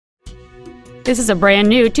This is a brand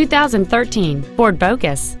new 2013 Ford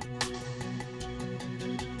Focus.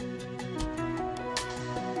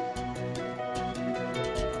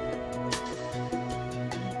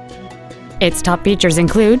 Its top features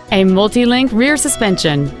include a multi-link rear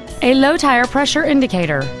suspension, a low tire pressure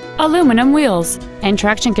indicator, aluminum wheels, and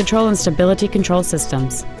traction control and stability control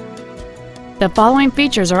systems. The following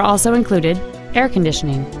features are also included: air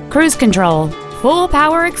conditioning, cruise control, full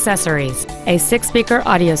power accessories, a 6-speaker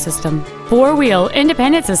audio system, 4-wheel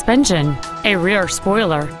independent suspension, a rear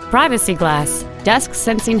spoiler, privacy glass, dusk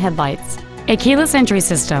sensing headlights, a keyless entry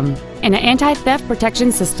system, and an anti-theft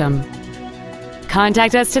protection system.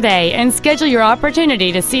 Contact us today and schedule your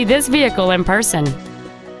opportunity to see this vehicle in person.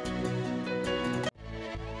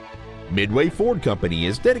 Midway Ford Company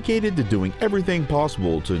is dedicated to doing everything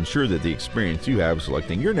possible to ensure that the experience you have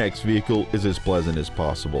selecting your next vehicle is as pleasant as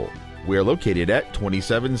possible. We are located at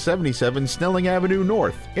 2777 Snelling Avenue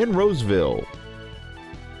North in Roseville.